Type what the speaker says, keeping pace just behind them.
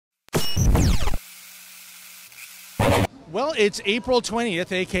Well, it's April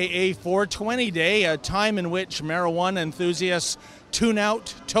 20th, aka 420 Day, a time in which marijuana enthusiasts tune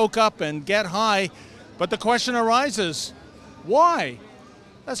out, toke up, and get high. But the question arises, why?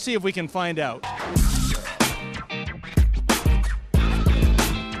 Let's see if we can find out.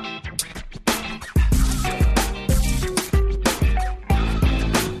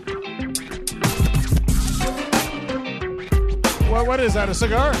 Well, what is that, a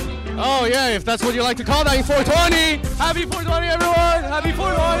cigar? Oh yeah, if that's what you like to call that, 420! Happy 420, everyone! Happy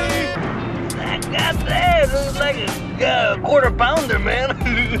 420! God damn, this is like a quarter pounder, man.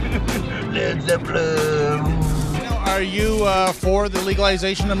 Led Zeppelin. Now, are you for the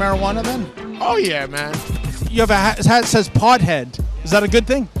legalization of marijuana then? Oh yeah, man. You have a hat that says pothead. Is that a good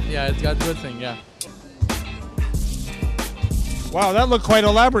thing? Yeah, it's got a good thing, yeah. Wow, that looked quite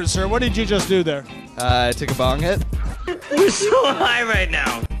elaborate, sir. What did you just do there? I took a bong hit. We're so high right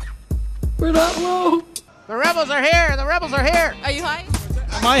now. We're not low. The rebels are here! The rebels are here! Are you high?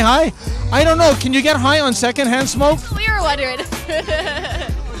 Am I high? I don't know. Can you get high on secondhand smoke? We were wondering. I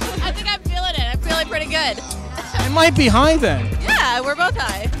think I'm feeling it. I'm feeling pretty good. I might be high then. Yeah, we're both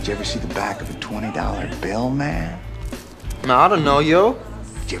high. Did you ever see the back of a $20 bill, man? No, I don't know, yo.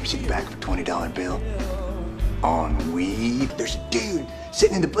 Did you ever see the back of a $20 bill? On weed? There's a dude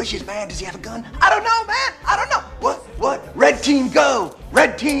sitting in the bushes, man. Does he have a gun? I don't know, man. I don't know. What? Red team go.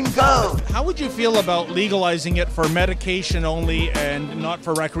 Red team go. How would you feel about legalizing it for medication only and not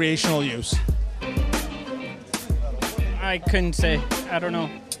for recreational use? I couldn't say. I don't know.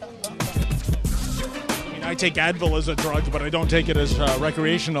 I mean, I take Advil as a drug, but I don't take it as a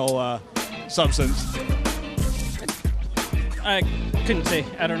recreational substance. I couldn't say.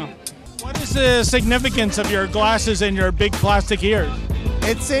 I don't know. What is the significance of your glasses and your big plastic ears?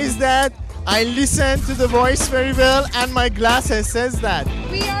 It says that I listen to the voice very well, and my glasses says that.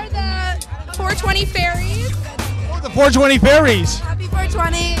 We are the 420 fairies. Oh, the 420 fairies! Happy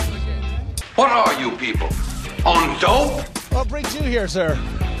 420. What are you people? On dope? What brings you here, sir?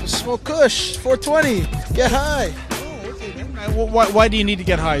 Smoke kush, 420, get high. Why do you need to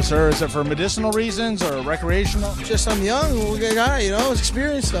get high, sir? Is it for medicinal reasons or recreational? Just I'm young, we'll get high, you know, it's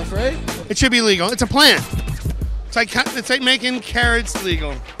experience stuff, right? It should be legal. It's a plant. It's like making carrots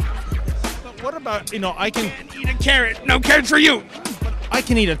legal. But what about, I can Eat a carrot. No carrots for you. I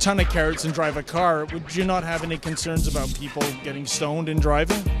can eat a ton of carrots and drive a car. Would you not have any concerns about people getting stoned and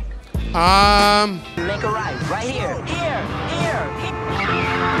driving? Make a right. Right here. Here.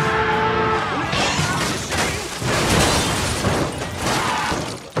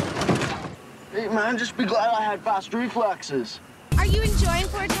 Hey, man, just be glad I had fast reflexes. Are you enjoying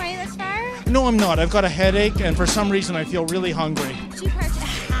 420 this far? No, I'm not. I've got a headache, and for some reason I feel really hungry. Two parts.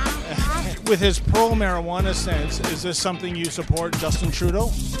 With his pro-marijuana stance, is this something you support, Justin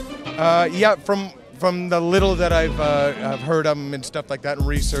Trudeau? Yeah, from the little that I've heard of him and stuff like that and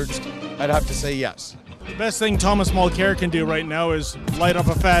researched, I'd have to say yes. The best thing Thomas Mulcair can do right now is light up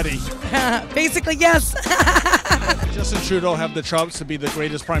a fatty. Basically, yes. Justin Trudeau have the chops to be the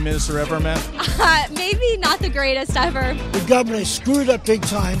greatest prime minister ever, man? Maybe not the greatest ever. The government has screwed up big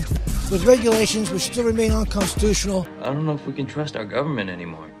time with regulations which still remain unconstitutional. I don't know if we can trust our government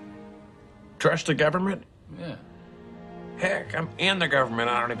anymore. Trust the government? Yeah. Heck, I'm in the government.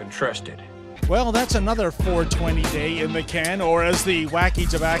 I don't even trust it. Well, that's another 420 day in the can, or as the wacky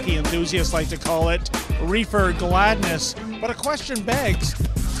tobacco enthusiasts like to call it, reefer gladness. But a question begs,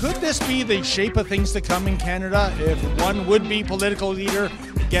 could this be the shape of things to come in Canada if one would-be political leader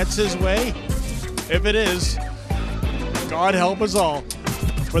gets his way? If it is, God help us all.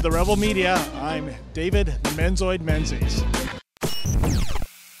 For the Rebel Media, I'm David the Menzoid Menzies.